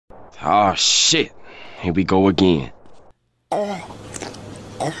Oh shit. Here we go again. Welcome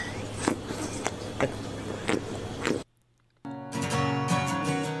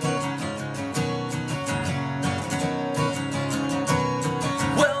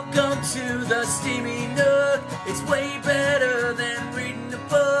to the Steamy Nook. It's way better than reading a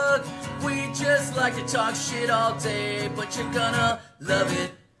book. We just like to talk shit all day, but you're gonna love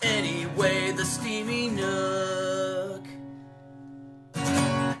it anyway. The Steamy Nook.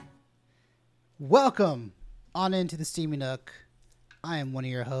 Welcome on into the Steamy Nook. I am one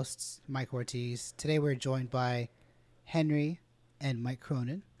of your hosts, Mike Ortiz. Today we're joined by Henry and Mike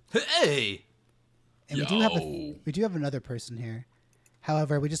Cronin. Hey! And we do have another person here.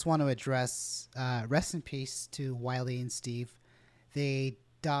 However, we just want to address rest in peace to Wiley and Steve. They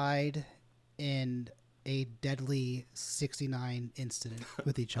died in a deadly 69 incident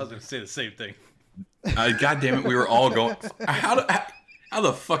with each I was other. going to say the same thing. God damn it, we were all going. How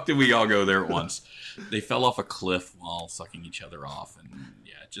the fuck did we all go there at once? They fell off a cliff while sucking each other off, and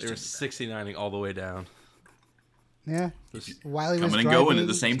yeah, just They were 69ing all the way down. Yeah. Wiley was coming and driving. going at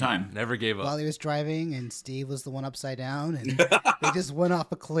the same time. Never gave up. Wiley was driving, and Steve was the one upside down, and they just went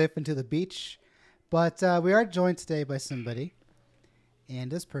off a cliff into the beach. But we are joined today by somebody, and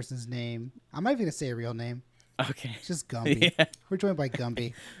this person's name, I'm not even going to say a real name. Okay. It's just Gumby. Yeah. We're joined by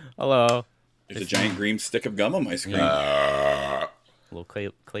Gumby. Hello. There's a giant green stick of gum on my screen. Little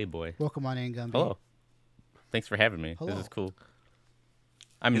clay boy. Welcome on in, Gumby. Hello. Thanks for having me. Hello. This is cool.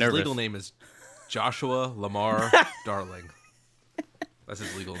 I'm His nervous. legal name is Joshua Lamar Darling. That's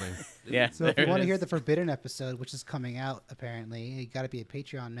his legal name. Yeah. So if there you want it to hear is. the Forbidden episode, which is coming out, apparently, you got to be a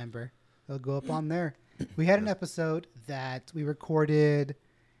Patreon member. It'll go up on there. We had an episode that we recorded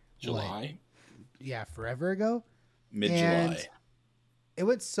July, forever ago. mid-July. And it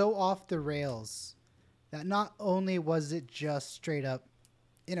went so off the rails that not only was it just straight up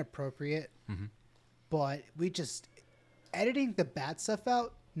inappropriate, but we just editing the bad stuff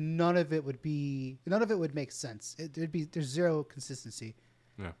out. None of it would make sense. There's zero consistency.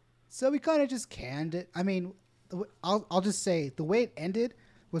 Yeah. So we kind of just canned it. I mean, I'll just say the way it ended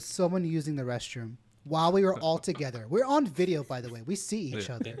was someone using the restroom while we were all together. We're on video, by the way. We see each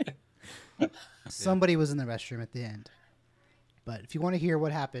other. Somebody was in the restroom at the end. But if you want to hear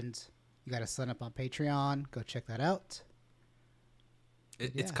what happened, you got to sign up on Patreon. Go check that out.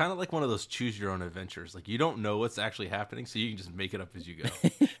 It's kind of like one of those choose your own adventures. Like, you don't know what's actually happening, so you can just make it up as you go.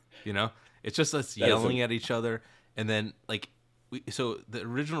 You know? It's just us yelling at each other. And then, like, so the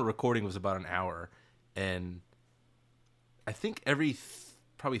original recording was about an hour. And I think every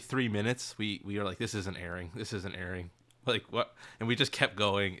probably 3 minutes, we were like, this isn't airing. This isn't airing. Like, what? And we just kept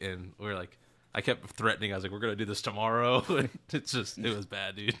going. And we were like, I kept threatening. I was like, we're going to do this tomorrow. And it was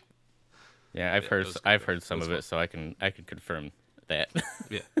bad, dude. Yeah, I've heard some of it, so I can confirm that.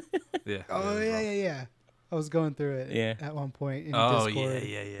 Yeah. Oh, yeah. I was going through it at one point in Discord.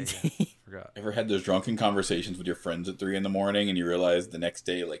 Yeah. Forgot. Ever had those drunken conversations with your friends at 3 a.m. and you realize the next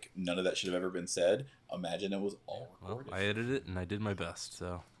day, like, none of that should have ever been said? Imagine it was all Well, recorded. I edited it and I did my best,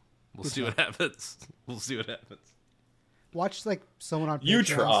 so we'll see what happens. We'll see what happens. Watch like someone on Patreon. You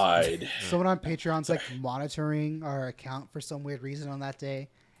tried. Someone on Patreon's like monitoring our account for some weird reason on that day.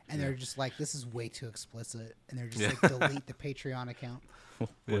 And they're just like, this is way too explicit. And they're just like, delete the Patreon account.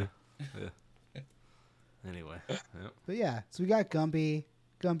 Yeah. Anyway. Yeah. But yeah, so we got Gumby.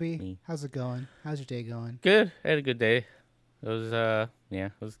 Gumby, Me. how's it going? How's your day going? Good. I had a good day. It was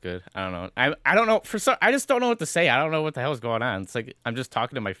it was good. I don't know. I don't know I just don't know what to say. I don't know what the hell's going on. It's like I'm just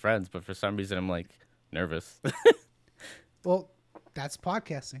talking to my friends, but for some reason I'm like nervous. Well, that's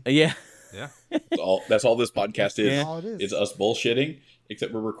podcasting. Yeah. Yeah. That's all this podcast is. Yeah. All it is. It's us bullshitting,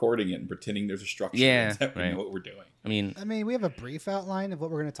 except we're recording it and pretending there's a structure. Yeah, that we right. know what we're doing. I mean, We have a brief outline of what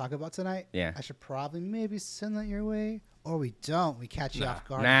we're going to talk about tonight. Yeah. I should probably maybe send that your way. Or we don't. We catch you off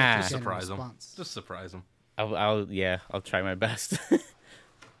guard. Nah. with your Surprise them. response. Just surprise them. I'll try my best. I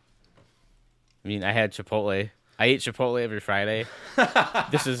mean, I had Chipotle. I ate Chipotle every Friday.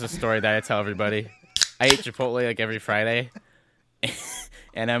 This is a story that I tell everybody. I ate Chipotle like every Friday.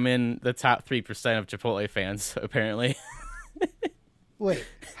 And I'm in the top 3% of Chipotle fans, apparently. Wait,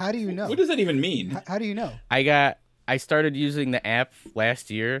 how do you know? What does that even mean? How do you know? I started using the app last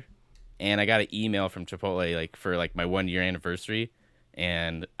year, and I got an email from Chipotle like for like my 1 year anniversary,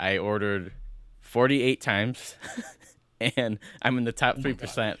 and I ordered 48 times, and I'm in the top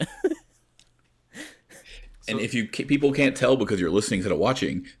 3%. And if people can't tell because you're listening instead of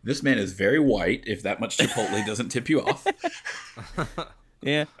watching, this man is very white. If that much Chipotle doesn't tip you off,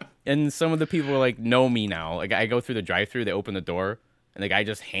 Yeah, and some of the people like know me now. Like I go through the drive-thru, they open the door, and the guy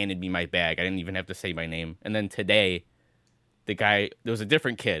just handed me my bag. I didn't even have to say my name. And then today, there was a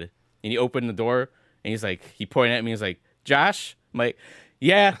different kid, and he opened the door, and he's like, he pointed at me, he's like, Josh? I'm like,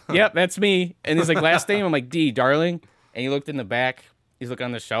 yeah, yep, that's me. And he's like, last name? I'm like, D, darling. And he looked in the back. He's looking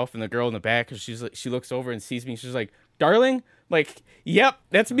on the shelf, and the girl in the back, she looks over and sees me. She's like, darling? I'm like, yep,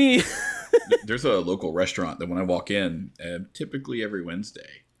 that's me. There's a local restaurant that when I walk in, typically every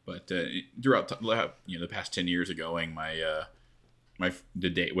Wednesday, but throughout the past 10 years of going, the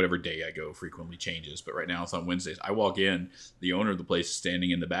day, whatever day I go, frequently changes. But right now it's on Wednesdays. I walk in, the owner of the place is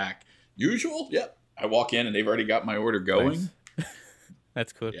standing in the back. Usual, yep. I walk in and they've already got my order going. Nice.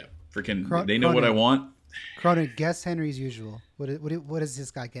 That's cool. Yeah, freaking. They know what I want. Cronin, guess Henry's usual. What is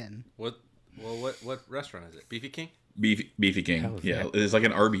this guy getting? What restaurant is it? Beefy King? Beefy King. Yeah, it's like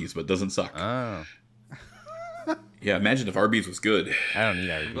an Arby's, but doesn't suck. Oh. Yeah, imagine if Arby's was good. I don't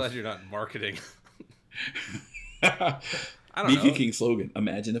need Arby's. I'm glad you're not marketing. I don't Beefy know. King slogan.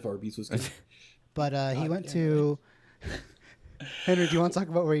 Imagine if Arby's was good. But he went to. Henry, do you want to talk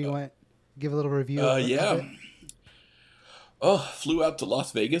about where you went? Give a little review. Yeah. Flew out to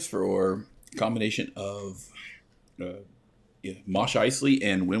Las Vegas for a combination of Mosh Isley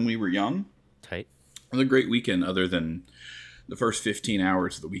and When We Were Young. Tight. It was a great weekend, other than the first 15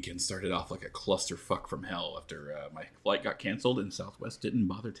 hours of the weekend started off like a clusterfuck from hell after my flight got canceled, and Southwest didn't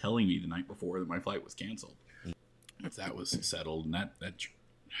bother telling me the night before that my flight was canceled. If that was settled and that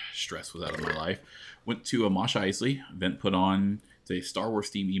stress was out of my life, went to a Mosh Isley event put on. It's a Star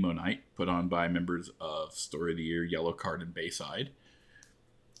Wars themed emo night put on by members of Story of the Year, Yellow Card, and Bayside.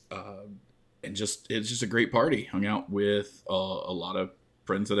 And it's just a great party. Hung out with a lot of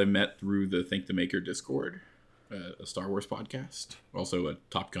friends that I met through the Think the Maker Discord, a Star Wars podcast, also a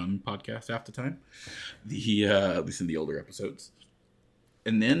Top Gun podcast half the time, at least in the older episodes.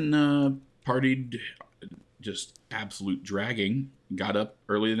 And then partied, just absolute dragging. Got up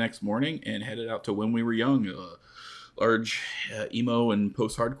early the next morning and headed out to When We Were Young, a large emo and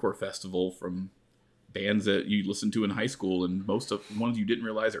post-hardcore festival from bands that you listened to in high school, and most of ones you didn't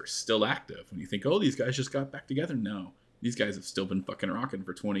realize are still active. And you think, oh, these guys just got back together. No, these guys have still been fucking rocking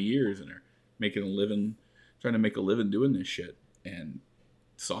for 20 years and are making a living, trying to make a living doing this shit. And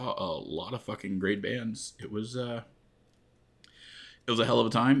saw a lot of fucking great bands. It was a hell of a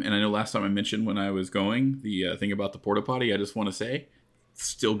time. And I know last time I mentioned when I was going, the thing about the porta potty, I just want to say,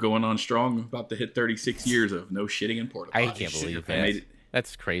 still going on strong, about to hit 36 years of no shitting in porta potties. I can't believe that.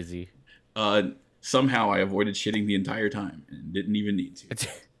 That's crazy. Somehow I avoided shitting the entire time and didn't even need to.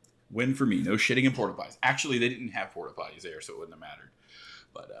 Win for me. No shitting in porta potties. Actually, they didn't have porta potties there, so it wouldn't have mattered.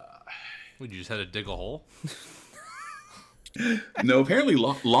 But you just had to dig a hole? No, apparently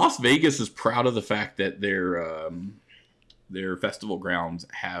Las Vegas is proud of the fact that their festival grounds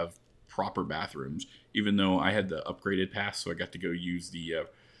have proper bathrooms, even though I had the upgraded pass, so I got to go use the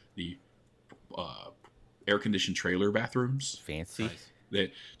air-conditioned trailer bathrooms. Fancy.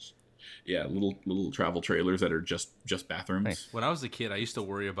 Yeah, little travel trailers that are just bathrooms. Nice. When I was a kid, I used to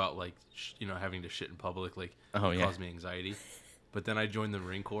worry about having to shit in public, caused me anxiety. But then I joined the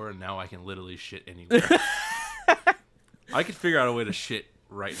Marine Corps, and now I can literally shit anywhere. I could figure out a way to shit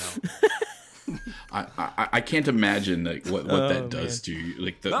right now. I can't imagine what that does to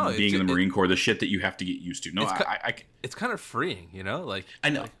you, being in the Marine Corps, the shit that you have to get used to. No, it's kind of freeing, Like I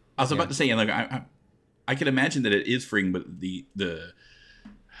know. I was about to say, I can imagine that it is freeing, but the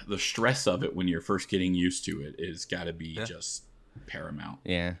stress of it when you're first getting used to it is got to be just paramount.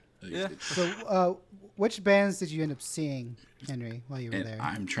 Yeah. So, which bands did you end up seeing, Henry, while you were there?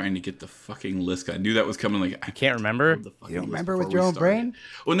 I'm trying to get the fucking list. I knew that was coming. I can't remember. You don't remember with your own brain?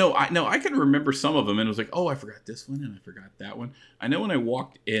 Well, no, I can remember some of them, and it was like, oh, I forgot this one and I forgot that one. I know when I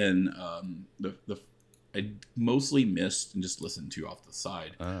walked in, I mostly missed and just listened to off the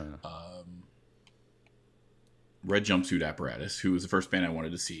side. Red Jumpsuit Apparatus, who was the first band I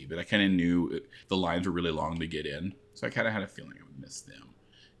wanted to see, but I kind of knew the lines were really long to get in, so I kind of had a feeling I would miss them,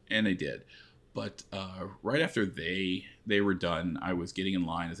 and I did. But right after they were done, I was getting in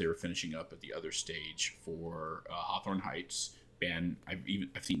line as they were finishing up at the other stage for Hawthorne Heights, band I've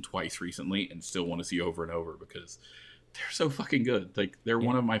seen twice recently and still want to see over and over because they're so fucking good. They're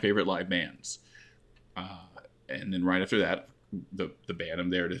one of my favorite live bands. And then right after that, the band I'm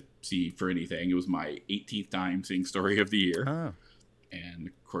there to see for anything. It was my 18th time seeing Story of the Year. Oh. And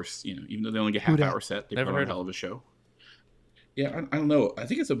of course, even though they only get half-hour set, they put on a hell of a show. Yeah, I don't know. I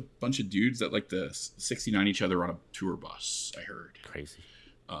think it's a bunch of dudes that like to 69 each other on a tour bus, I heard. Crazy.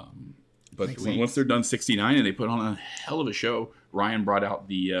 But once they're done 69 and they put on a hell of a show, Ryan brought out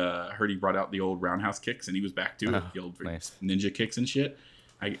heard he brought out the old roundhouse kicks, and he was back to it. The old ninja kicks and shit.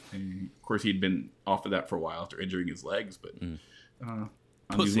 And of course, he'd been off of that for a while after injuring his legs, but on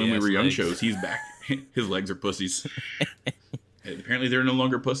these When We Were Young shows, he's back. His legs are pussies. Apparently, they're no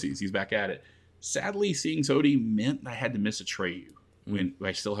longer pussies. He's back at it. Sadly, seeing Sodi meant I had to miss Atreyu, when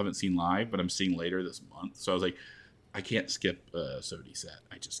I still haven't seen live, but I'm seeing later this month. So I was like, I can't skip a Sodi set.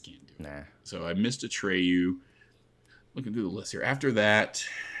 I just can't do it. Nah. So I missed Atreyu. Looking through the list here. After that,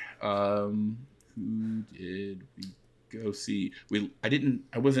 who did we go see?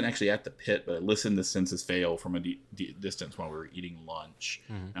 I wasn't actually at the pit, but I listened to Census Fail from a distance while we were eating lunch.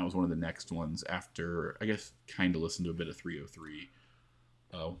 Mhm. That was one of the next ones after, I guess, kind of listened to a bit of 303.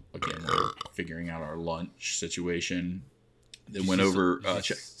 Again, we're figuring out our lunch situation. Then went over.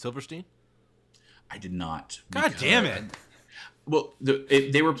 Silverstein? I did not. God damn it. Well,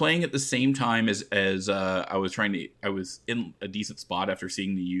 they were playing at the same time as I was in a decent spot after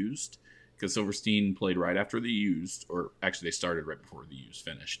seeing The Used, because Silverstein played right after The Used, or actually they started right before The Used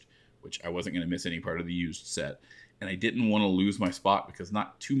finished, which I wasn't going to miss any part of The Used set. And I didn't want to lose my spot because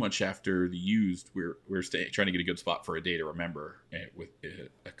not too much after The Used, we're trying to get a good spot for A Day to Remember with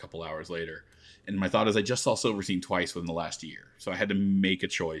a couple hours later. And my thought is I just saw Silverstein twice within the last year, so I had to make a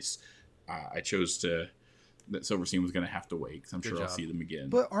choice. I chose that Silverstein was going to have to wait because I'm sure I'll see them again.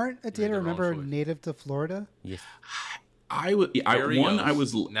 But aren't A Day to Remember native to Florida? Yes. I was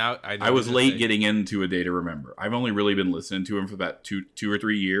late getting into A Day to Remember. I've only really been listening to him for about two or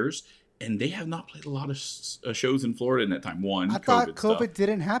 3 years, and they have not played a lot of shows in Florida in that time. I thought COVID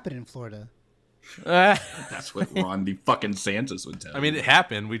didn't happen in Florida. That's what Ron the fucking Santos would tell. I mean, it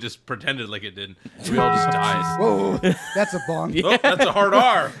happened. We just pretended like it didn't. We all just died. Whoa, that's a bong. Oh, that's a hard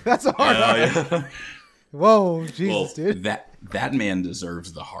R. That's a hard R. Yeah. Whoa, Jesus, dude. That man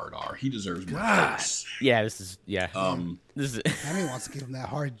deserves the hard R. He deserves my face. Yeah, this is That man wants to give him that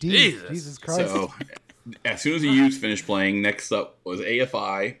hard D. Jesus Christ. So, as soon as the Used finished playing, next up was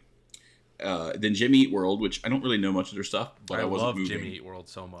AFI. Then Jimmy Eat World, which I don't really know much of their stuff, but I wasn't love moving. Jimmy Eat World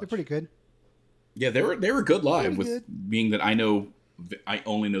so much. They're pretty good. Yeah, they were good live. Pretty With good. being that I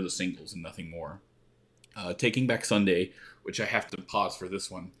only know the singles and nothing more. Taking Back Sunday, which I have to pause for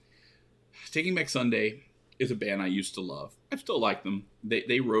this one. Taking Back Sunday is a band I used to love. I still like them.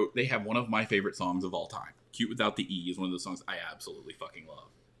 They have one of my favorite songs of all time. Cute Without the E is one of the songs I absolutely fucking love.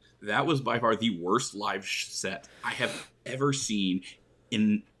 That was by far the worst live set I have ever seen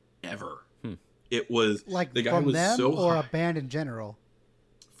in ever. It was Like the guy from was them so or high. a band in general?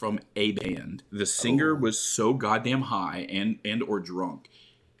 From a band. The singer was so goddamn high and or drunk.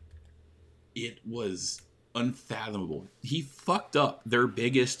 It was unfathomable. He fucked up their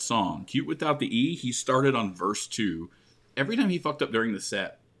biggest song, Cute Without the E. He started on verse 2. Every time he fucked up during the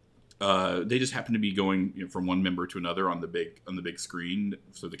set, they just happened to be going from one member to another on the big screen,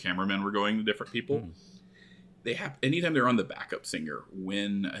 so the cameramen were going to different people. Anytime they're on the backup singer,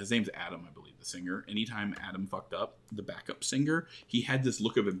 when his name's Adam, I believe, the singer. Anytime Adam fucked up, the backup singer, he had this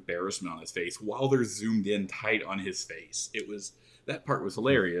look of embarrassment on his face while they're zoomed in tight on his face. That part was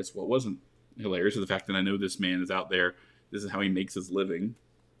hilarious. What wasn't hilarious is the fact that I know this man is out there. This is how he makes his living.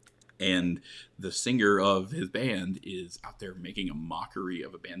 And the singer of his band is out there making a mockery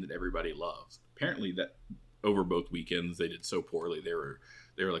of a band that everybody loves. Apparently, that over both weekends they did so poorly, they were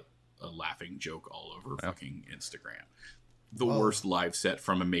like a laughing joke all over fucking Instagram. The worst live set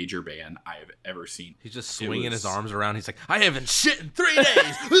from a major band I have ever seen. He's just swinging his arms around. He's like, I haven't shit in 3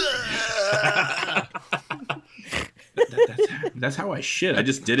 days. That's how I shit. I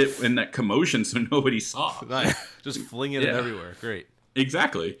just did it in that commotion so nobody saw. Just flinging it everywhere. Great.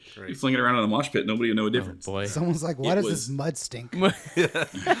 Exactly. You fling it around in a mosh pit, nobody will know a difference. boy. Someone's like, why does this mud stink?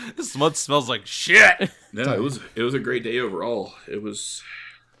 This mud smells like shit. No, it was a great day overall. It was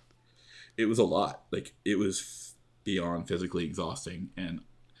a lot. Like, it was beyond physically exhausting, and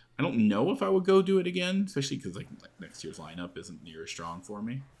I don't know if I would go do it again, especially because like next year's lineup isn't near as strong for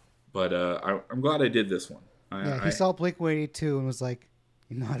me. But I'm glad I did this one. He saw Blink-182 and was like,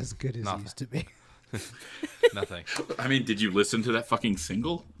 "You're not as good as you used to be." Nothing. I mean, did you listen to that fucking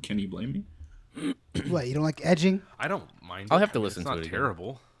single? Can you blame me? What, you don't like edging? I don't mind. I'll have to listen it's to not it again.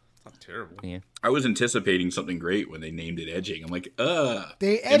 terrible. It's not terrible. Yeah. I was anticipating something great when they named it edging. I'm like,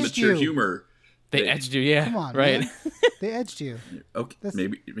 They edged immature you. humor. They edged you, yeah. Come on, right. man. They edged you. Okay, That's-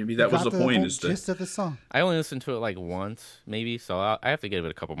 maybe that was Got the point. whole Is that gist of the song. I only listened to it like once, maybe, so I have to give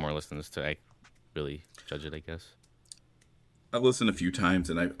it a couple more listens to really judge it, I guess. I listened a few times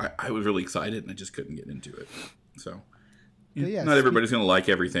and I was really excited and I just couldn't get into it. So But yeah, not everybody's gonna like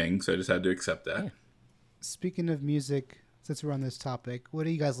everything, so I just had to accept that. Yeah. Speaking of music, since we're on this topic, what are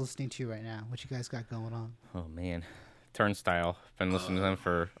you guys listening to right now? What you guys got going on? Oh man, Turnstile. Been listening to them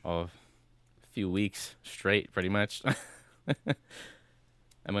for a few weeks straight, pretty much.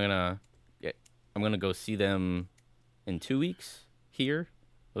 I'm gonna go see them in 2 weeks here.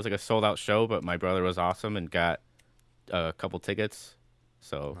 It was like a sold out show, but my brother was awesome and got a couple tickets,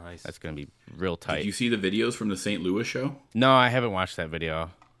 so Nice. that's gonna be real Did tight. you see the videos from the St. Louis show? No, I haven't watched that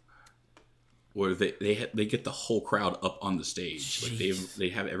video. Where they get the whole crowd up on the stage. Like Jeez. they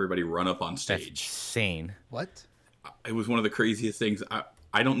have everybody run up on That's stage. insane. What? It was one of the craziest things.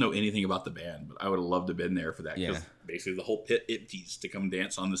 I don't know anything about the band, but I would have loved to have been there for that. Yeah. Basically the whole pit empties to come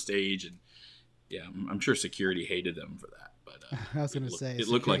dance on the stage, and yeah, I'm sure security hated them for that. But I was gonna say it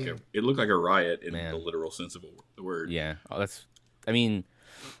looked like a riot in Man. the literal sense of the word. Yeah, I mean,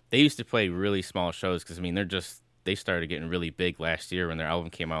 they used to play really small shows because I mean they started getting really big last year when their album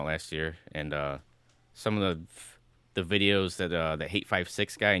came out last year, and some of the videos that the Hate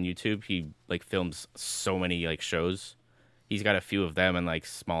 56 guy on YouTube, he like films so many like shows. He's got a few of them in like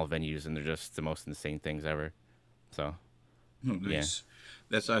small venues, and they're just the most insane things ever. So Oh, nice.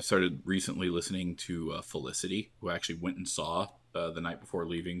 That's I started recently listening to Felicity, who I actually went and saw the night before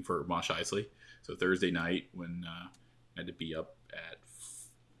leaving for Mosh Isley. So Thursday night when I had to be up at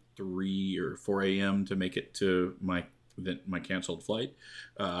 3 or 4 a.m. to make it to my canceled flight.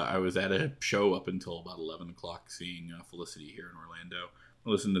 I was at a show up until about 11 o'clock seeing Felicity here in Orlando. I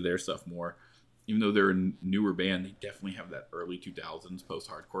listened to their stuff more. Even though they're a newer band, they definitely have that early 2000s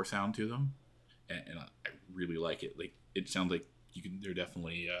post-hardcore sound to them. And I really like it. Like it sounds like they're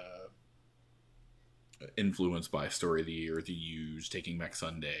definitely influenced by Story of the Year, The Used, Taking Back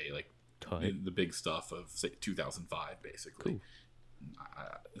Sunday, like the big stuff of say 2005, basically. Cool.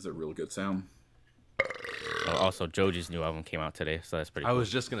 It's a real good sound. Also, Joji's new album came out today, so that's pretty cool. I was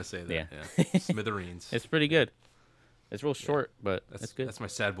just gonna say that. Yeah. Yeah. Smithereens. It's pretty good. It's real short, but it's good. That's my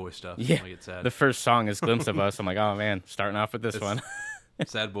sad boy stuff. Yeah. When I get sad. The first song is Glimpse of Us. I'm like, oh man, starting off with this one.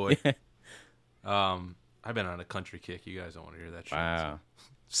 Sad boy. I've been on a country kick. You guys don't want to hear that shit. Wow. So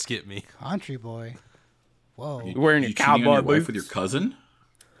skip me. Country boy. Whoa. You're wearing your You cheating on cowboy your wife boots with your cousin?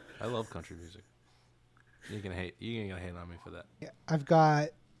 I love country music. You ain't gonna hate on me for that. Yeah, I've got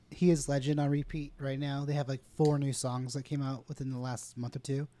He Is Legend on repeat right now. They have like 4 new songs that came out within the last month or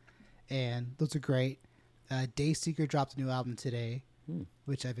two, and those are great. Dayseeker dropped a new album today,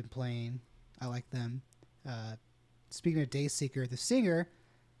 which I've been playing. I like them. Speaking of Dayseeker, the singer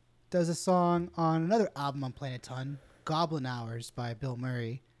does a song on another album I'm playing a ton, Goblin Hours by Bill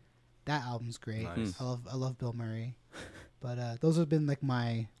Murray. That album's great. Nice. I love Bill Murray. But those have been like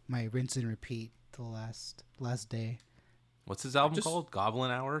my rinse and repeat the last day. What's his album called? Goblin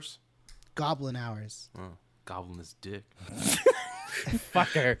Hours? Goblin Hours. Oh, Goblin is dick.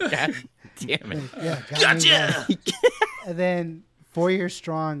 fucker. God damn it. Yeah, Gotcha! And then 4 Years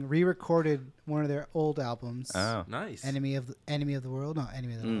Strong re-recorded one of their old albums. Oh, Nice. Enemy of the World. No,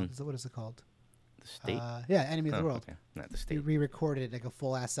 Enemy of the World. What is it called? the state. Yeah, Enemy of Oh, the World. okay. Not the They state. re-recorded like a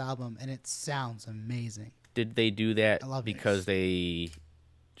full ass album, and it sounds amazing. Did they do that I love it. because they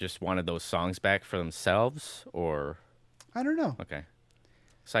just wanted those songs back for themselves, or I don't know. okay?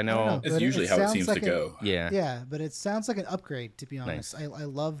 So I I don't know. know. That's But usually it how it sounds seems like to go. Yeah. Yeah, but it sounds like an upgrade, to be honest. Nice. I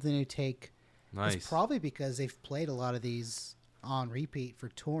love the new take. Nice. It's probably because they've played a lot of these on repeat for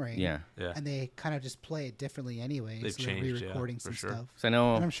touring. Yeah. Yeah. And they kind of just play it differently anyway. They've so they're changed, yeah, re-recording for some sure. stuff. So I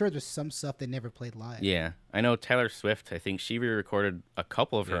know. And I'm sure there's some stuff they never played live. Yeah, I know Taylor Swift. I think she re-recorded a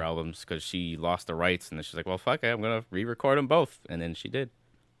couple of her Yeah. albums because she lost the rights, and then she's like, "Well, fuck it, I'm gonna re-record them both," and then she did,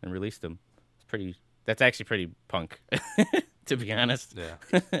 and released them. It's pretty. That's actually pretty punk, to be honest.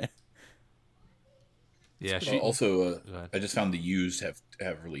 Yeah. Yeah. She. Also, Go ahead. I just found the Used have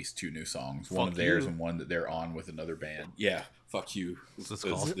released 2 new songs. One Fuck of theirs you. and one that they're on with another band. Yeah, fuck you. What's this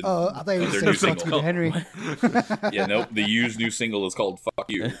That's called? the- Oh, I thought you were their saying new fuck single. you, Henry. Yeah, nope. The Used new single is called "Fuck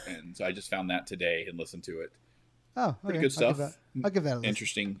You," and so I just found that today and listened to it. Oh, okay. Pretty good stuff. I'll give that a listen.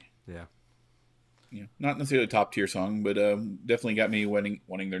 Interesting. Yeah. Yeah, not necessarily a top tier song, but definitely got me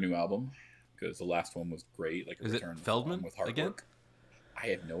wanting their new album because the last one was great. Like a Is it return Feldman with hard again? work. I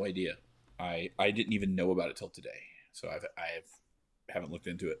have no idea. I didn't even know about it till today, so I haven't looked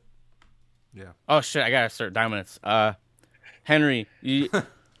into it. Yeah. Oh shit! I gotta start dominance. Henry, you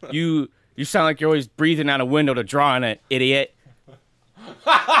sound like you're always breathing out a window to draw on it, idiot.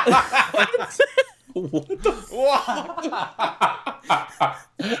 I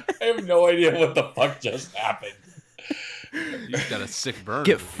have no idea what the fuck just happened. You got a sick burn.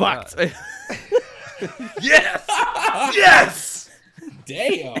 Get Oh, fucked. God. Yes, yes.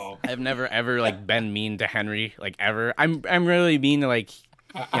 Damn. I've never ever like been mean to Henry, like ever. I'm really mean to like,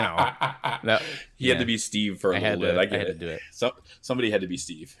 you know. That, He had to be Steve for a I had little bit. to- I I get had it. to do it. Somebody had to be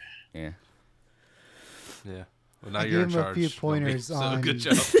Steve. Yeah. Yeah. Well, now I you're in gave him a charge. few Gumby. pointers So on- good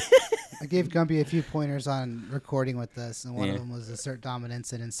job. I gave Gumby a few pointers on recording with us, and one Yeah. of them was assert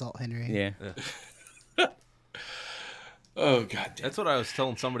dominance and insult Henry. Yeah. Oh god damn. That's what I was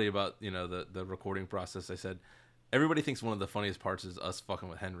telling somebody about, the recording process. I said, everybody thinks one of the funniest parts is us fucking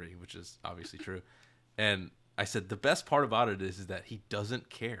with Henry, which is obviously true. And I said the best part about it is that he doesn't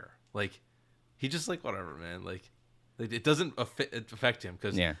care. Like, he just like, whatever, man. Like it doesn't affect him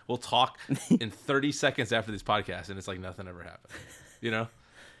because we'll talk in 30 seconds after this podcast, and it's like nothing ever happened. You know,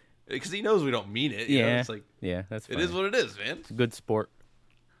 because he knows we don't mean it. You know? It's like, that's it is what it is, man. It's a good sport.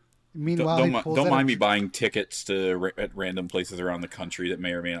 Meanwhile, don't mind me buying tickets to at random places around the country that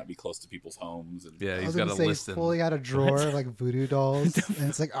may or may not be close to people's homes. And he's got a list. He's pulling out a drawer like voodoo dolls, and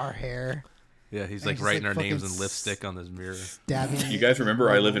it's like our hair. Yeah, he's like writing our names in lipstick on this mirror. You guys remember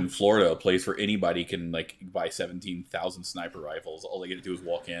I live in Florida, a place where anybody can like buy 17,000 sniper rifles. All they get to do is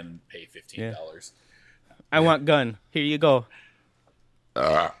walk in and pay $15. I want gun. Here you go.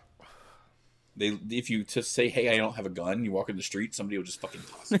 If you just say, "Hey, I don't have a gun," you walk in the street, somebody will just fucking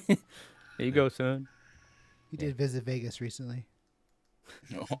toss it. Here you go, son. He did visit Vegas recently.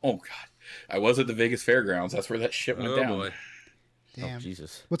 Oh God, I was at the Vegas Fairgrounds. That's where that shit went down. Boy. Damn. Oh,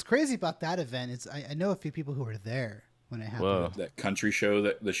 Jesus. What's crazy about that event is I know a few people who were there when it happened. Whoa. That country show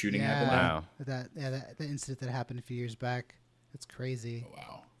that the shooting happened. Wow. That incident that happened a few years back. It's crazy. Oh,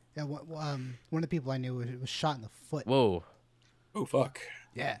 wow. Yeah. One of the people I knew was shot in the foot. Whoa. Oh fuck.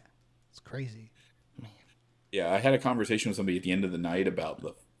 Yeah. It's crazy. Yeah, I had a conversation with somebody at the end of the night about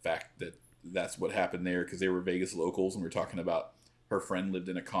the fact that that's what happened there because they were Vegas locals and we were talking about her friend lived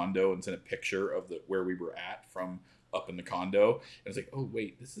in a condo and sent a picture of where we were at from up in the condo. And I was like, oh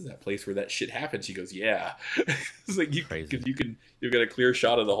wait, this is that place where that shit happened. She goes, yeah. It's like because you've got a clear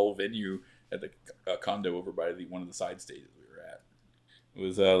shot of the whole venue at the condo over by one of the side stages we were at. It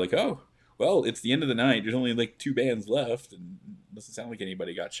was like, oh well, it's the end of the night. There's only like 2 bands left, and it doesn't sound like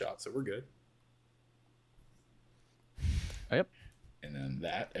anybody got shot, so we're good. Yep. And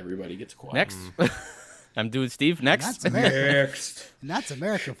then everybody gets quiet. Next. I'm doing Steve. Next. And that's America. Next. And that's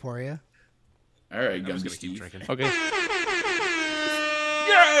America for you. All right, I'm just Gumby gonna keep Steve. drinking. Okay.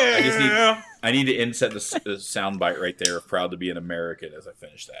 I need to insert the soundbite right there of "Proud to be an American" as I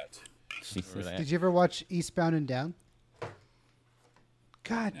finish that. Did you ever watch Eastbound and Down?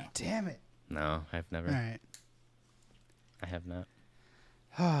 God damn it. No, I've never. All right. I have not.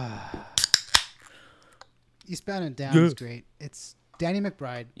 Eastbound and Down is great. It's Danny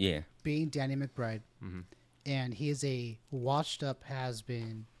McBride Yeah. being Danny McBride. And he is a washed-up,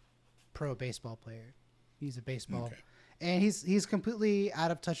 has-been pro baseball player. He's a baseball. Okay. And he's completely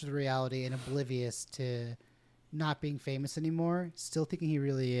out of touch with reality and oblivious to not being famous anymore, still thinking he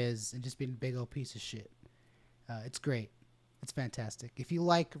really is, and just being a big old piece of shit. It's great. It's fantastic. If you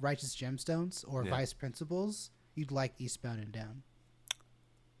like Righteous Gemstones or Vice Principals, you'd like Eastbound and Down.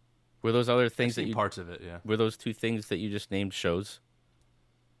 Were those other things I've that seen you parts of it? Yeah. were those 2 things that you just named shows?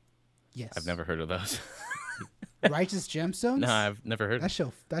 Yes. I've never heard of those. Righteous Gemstones? No, I've never heard. That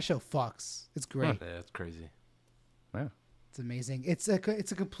show fucks. It's great. Yeah, it's crazy. Wow. It's amazing. It's a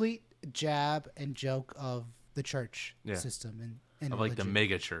complete jab and joke of the church system and Of like the religion.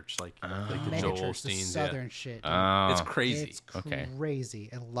 mega church, like the Mega Joel church, the Osteens. southern shit. Oh. It's crazy. It's Okay. crazy.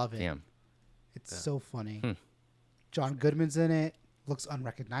 I love it. Damn. It's so funny. John Goodman's in it. Looks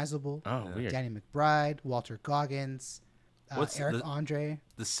unrecognizable. Oh, weird. Danny McBride, Walter Goggins, What's Eric Andre.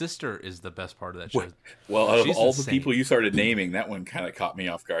 The sister is the best part of that show. Well, out of She's all insane. the people you started naming, that one kind of caught me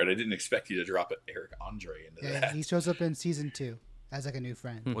off guard. I didn't expect you to drop Eric Andre into Yeah, that. he shows up in season 2 as like a new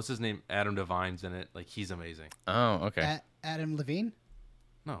friend. What's his name? Adam Devine's in it. Like, he's amazing. Oh, okay. Adam Levine?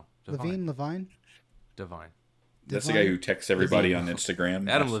 No, Devine. Levine? Devine. That's the guy who texts everybody on Instagram.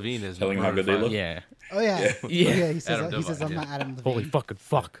 Adam Levine is telling them how good they look. Yeah. Oh, yeah. Yeah. He says, Adam he says Devine, I'm yeah. not Adam Levine. Holy fucking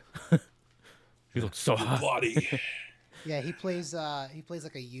fuck. You look so hot. Body. Yeah, he plays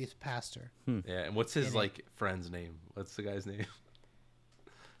like a youth pastor. Yeah, and what's his like friend's name? What's the guy's name?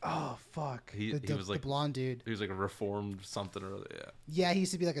 Oh fuck! He was the like blonde dude. He was like a reformed something or other. Yeah. Yeah, he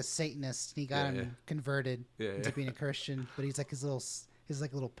used to be like a Satanist. And he got him converted Yeah, into yeah. being a Christian. But he's like his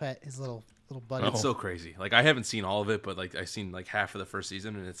little pet, his little buddy. It's so crazy. Like, I haven't seen all of it, but like I've seen like half of the first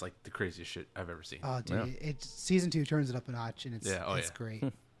season, and it's like the craziest shit I've ever seen. Oh, dude! It season 2 turns it up a notch, and it's great.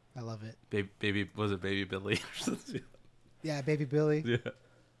 I love it. Baby, was it Baby Billy or something? Yeah, Baby Billy. Yeah.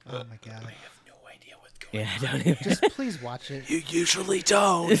 Oh my god! No idea what's going Yeah, I don't even. Just please watch it. You usually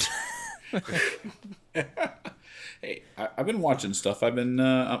don't. Hey, I've been watching stuff. I'm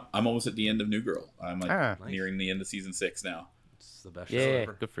almost at the end of New Girl. I'm like nearing the end of season 6 now. It's the best show Yeah,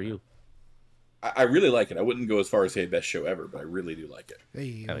 ever. good for you. I really like it. I wouldn't go as far as say best show ever, but I really do like it.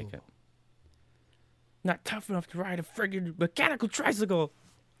 Hey, I like it. Not tough enough to ride a friggin' mechanical tricycle.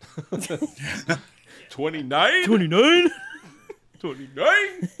 29? 29?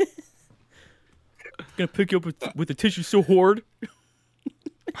 29? Gonna pick you up with a tissue so hard.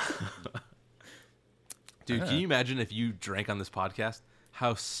 Dude, can you imagine if you drank on this podcast?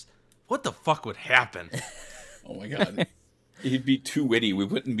 What the fuck would happen? Oh my god. He'd be too witty. We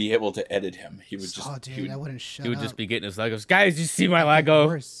wouldn't be able to edit him. He would just. Oh, dude, I wouldn't shut He would up. just be getting his Legos. Guys, you see my Lego?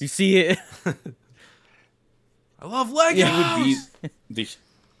 worse. You see it? I love Legos. He would be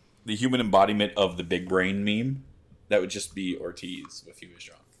the human embodiment of the big brain meme. That would just be Ortiz if he was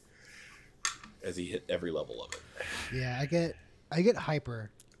drunk, as he hit every level of it. Yeah, I get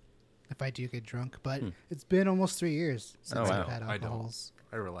hyper if I do get drunk, but it's been almost 3 years since wow. I've had I don't. alcohols.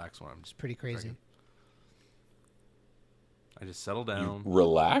 I relax when I'm It's pretty crazy. drinking. I just settle down.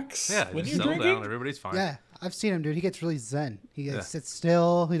 Relax. Yeah, I when just you're settle drinking. down. Everybody's fine. Yeah, I've seen him, dude. He gets really zen. He Yeah. sits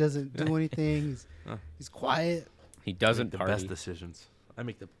still. He doesn't do anything. He's quiet. He I doesn't make the party. best decisions. I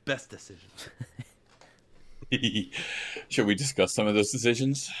make the best decisions. Should we discuss some of those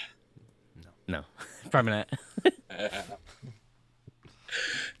decisions? No, probably not.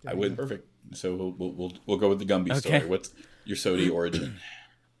 I would. Perfect. So we'll go with the Gumby story. Okay. What's your Sodi origin?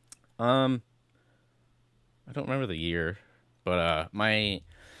 I don't remember the year, but my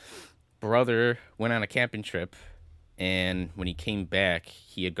brother went on a camping trip, and when he came back,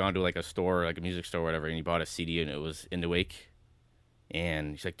 he had gone to like a store, like a music store or whatever, and he bought a CD, and it was In the Wake.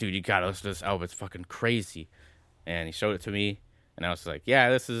 And he's like, dude, you gotta listen to this album. It's fucking crazy. And he showed it to me, and I was like, yeah,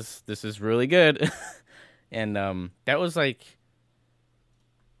 this is really good. And that was like,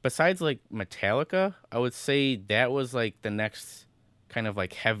 besides like Metallica, I would say that was like the next kind of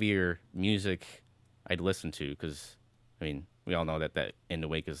like heavier music I'd listen to, because I mean, we all know that In the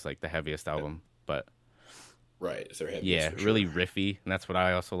Wake is like the heaviest album, but Right. It's their heaviest, yeah, for sure. really riffy, and that's what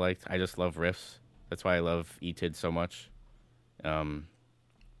I also liked. I just love riffs. That's why I love E-Tid so much.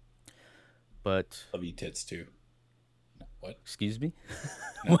 But Love you tits too. What? excuse me.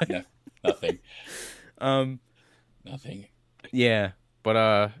 No, nothing. Um, Nothing. yeah, but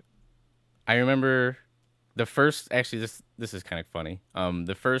I remember the first. Actually, this is kind of funny.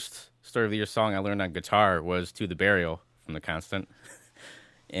 The first Story of the Year song I learned on guitar was "To the Burial" from The Constant,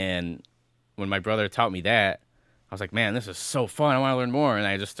 and when my brother taught me that, I was like, man, this is so fun. I want to learn more, and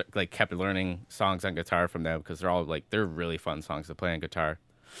I just like kept learning songs on guitar from them, because they're really fun songs to play on guitar.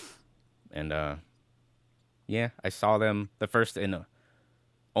 And yeah, I saw them the first and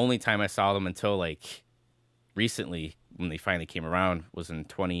only time I saw them until like recently, when they finally came around, was in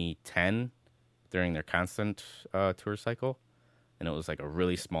 2010 during their Constant tour cycle, and it was like a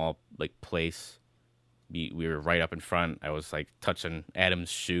really small like place. We were right up in front. I was like touching Adam's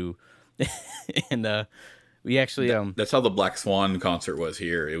shoe, and we actually That's how the Black Swan concert was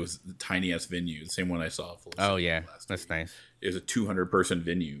here. It was the tiny ass venue, the same one I saw. Oh yeah, last that's week. nice. It was a 200-person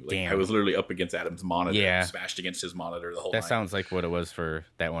venue. Like, Damn. I was literally up against Adam's monitor, Yeah. smashed against his monitor the whole That night. sounds like what it was for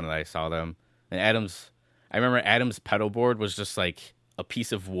that one that I saw them. And I remember Adam's pedal board was just like a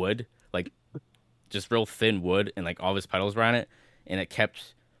piece of wood, like just real thin wood, and like all of his pedals were on it. And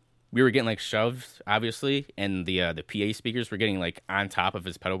we were getting like shoved, obviously, and the PA speakers were getting like on top of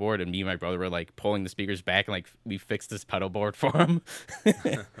his pedal board, and me and my brother were like pulling the speakers back, and like we fixed his pedal board for him.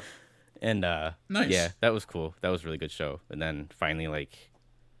 And Nice. yeah, that was cool. That was a really good show. And then finally, like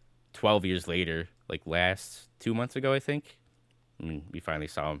 12 years later, like last 2 months ago, I think, we finally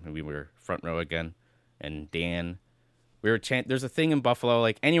saw him, and we were front row again. And Dan, we were there's a thing in Buffalo,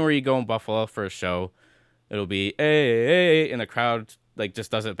 like anywhere you go in Buffalo for a show, it'll be hey, hey, and the crowd like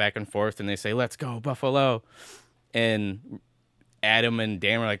just does it back and forth, and they say, "Let's go Buffalo." And Adam and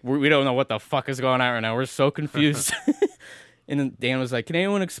Dan were like, "We don't know what the fuck is going on right now. We're so confused." And then Dan was like, "Can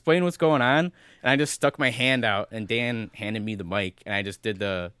anyone explain what's going on?" And I just stuck my hand out, and Dan handed me the mic, and I just did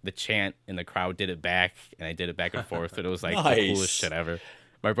the chant, and the crowd did it back, and I did it back and forth, and it was like the Nice. coolest shit ever.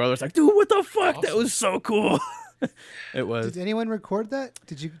 My brother's like, "Dude, what the fuck? That was so cool." It was. Did anyone record that?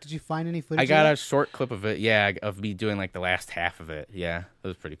 Did you find any footage? I got of a short clip of it, yeah, of me doing like the last half of it. Yeah, it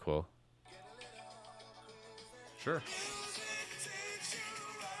was pretty cool. Sure.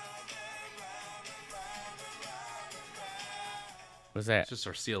 What's that? It's just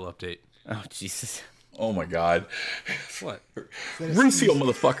our seal update. Oh Jesus! Oh my god. What? Reseal,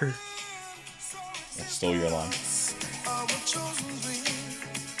 motherfucker. I stole your line.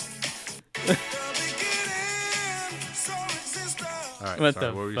 All right. What sorry,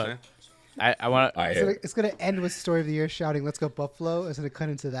 the what were you fuck? saying? I want. I It's gonna end with Story of the Year shouting "Let's go Buffalo." It's gonna cut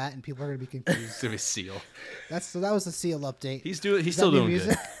into that, and people are gonna be confused. It's gonna be seal. That was the seal update. He's Is still that new doing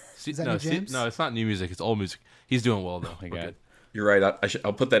music? good. Is that no, new jams? no, it's not new music. It's old music. He's doing well though. Oh my We're god! good. You're right.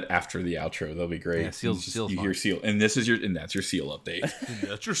 I'll put that after the outro. That'll be great. Yeah, Seal's- It's just- Seal's you fine. hear seal, and that's your seal update.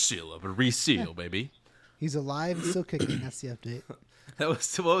 That's your seal up. A reseal, baby. He's alive and still kicking. That's the update.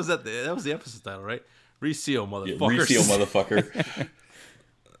 What was that? That was the episode title, right? Reseal, Yeah, motherfucker. reseal, motherfucker.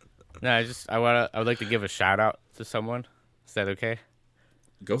 No, I would like to give a shout out to someone. Is that okay?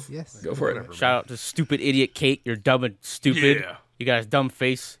 Go for it. Shout out to stupid idiot Kate. You're dumb and stupid. Yeah. You got a dumb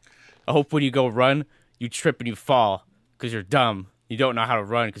face. I hope when you go run, you trip and you fall because you're dumb. You don't know how to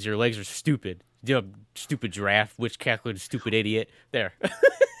run because your legs are stupid. You stupid giraffe, witch calculator, stupid idiot. There. You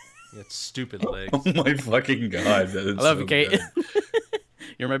got stupid legs. Oh my fucking god! That is I love so you, Kate. good.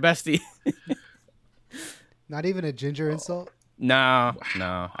 You're my bestie. Not even a ginger insult. No,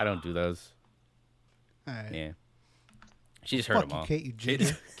 I don't do those. All right. Yeah. She just heard Fuck them all. you, Kate. You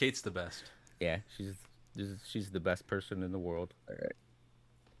ginger. Kate's the best. Yeah, she's the best person in the world. All right.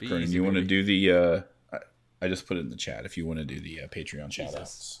 Be Vernon, easy, you want to baby. do the? I just put it in the chat. If you want to do the Patreon shout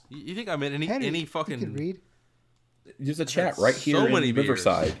outs. You think I'm in any Henry, any fucking? You can read. There's a chat right here so in many beers.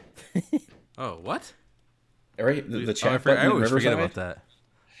 Riverside. Oh, what? Right, the Oh, chat I button in always Riverside. forget about that.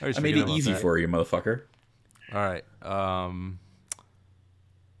 I made it easy for you, motherfucker. All right.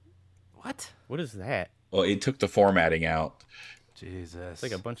 What? What is that? Well, it took the formatting out. Jesus. It's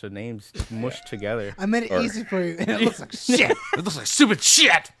like a bunch of names mushed together. I made it easy for you, and it looks like shit. It looks like stupid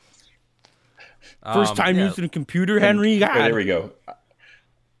shit. First time yeah. using a computer, Henry. God. Oh, there we go.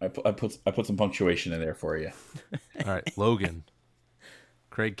 I put some punctuation in there for you. All right, Logan,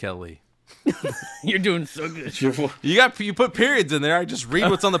 Craig Kelly. You're doing so good. You put periods in there. I just read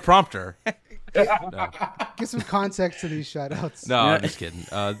what's on the prompter. No, Give some context to these shout outs. no, I'm just kidding.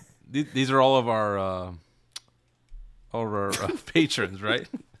 These are all of our patrons, right?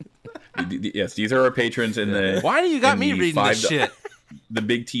 Yes, these are our patrons in the. Why do you got in me the reading this shit? The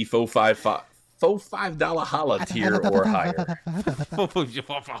Big T $5 holla tier or higher.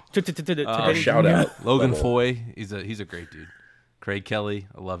 Shout out Logan level. Foy, he's a great dude. Craig Kelly,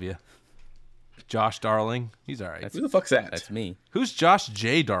 I love you. Josh Darling, he's all right. Who the fuck's that? That's me. Who's Josh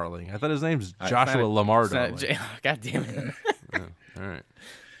J. Darling? I thought his name's Joshua Lamar Darling. God damn it. All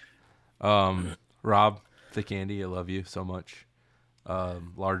right. Rob, Thick Andy, I love you so much.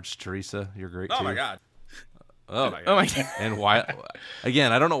 Large Teresa, you're great too. Oh my god. Oh my god. And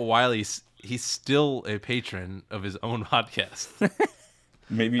again, I don't know why he's still a patron of his own podcast.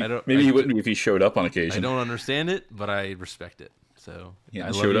 Maybe he wouldn't be if he showed up on occasion. I don't understand it, but I respect it. So Yeah, I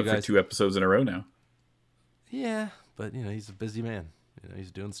he love showed you up for guys. 2 episodes in a row now. Yeah, but he's a busy man. He's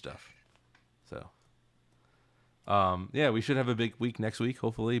doing stuff. So, yeah, we should have a big week next week,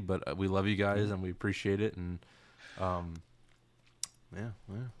 hopefully. But we love you guys and we appreciate it. And yeah,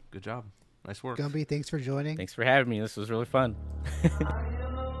 good job, nice work. Gumby, thanks for joining. Thanks for having me. This was really fun.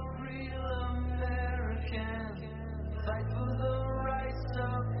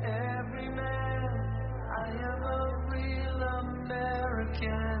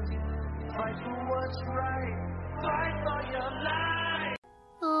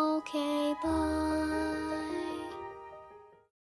 Okay, bye.